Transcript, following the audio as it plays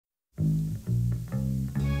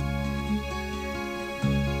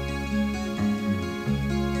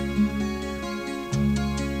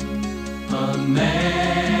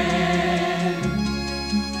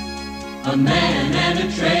A man and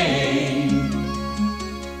a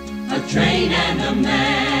train and a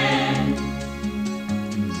man.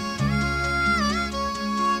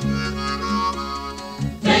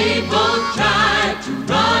 They both try to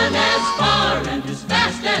run as far and as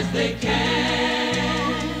fast as they can.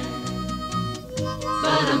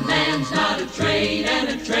 But a man's not a train and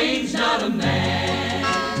a train's not a man.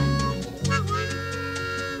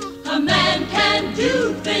 A man can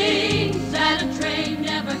do things that a train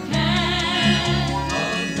never can.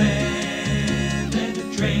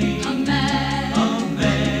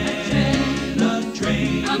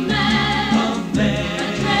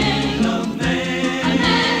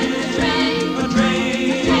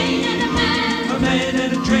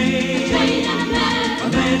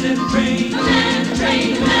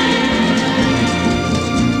 Train,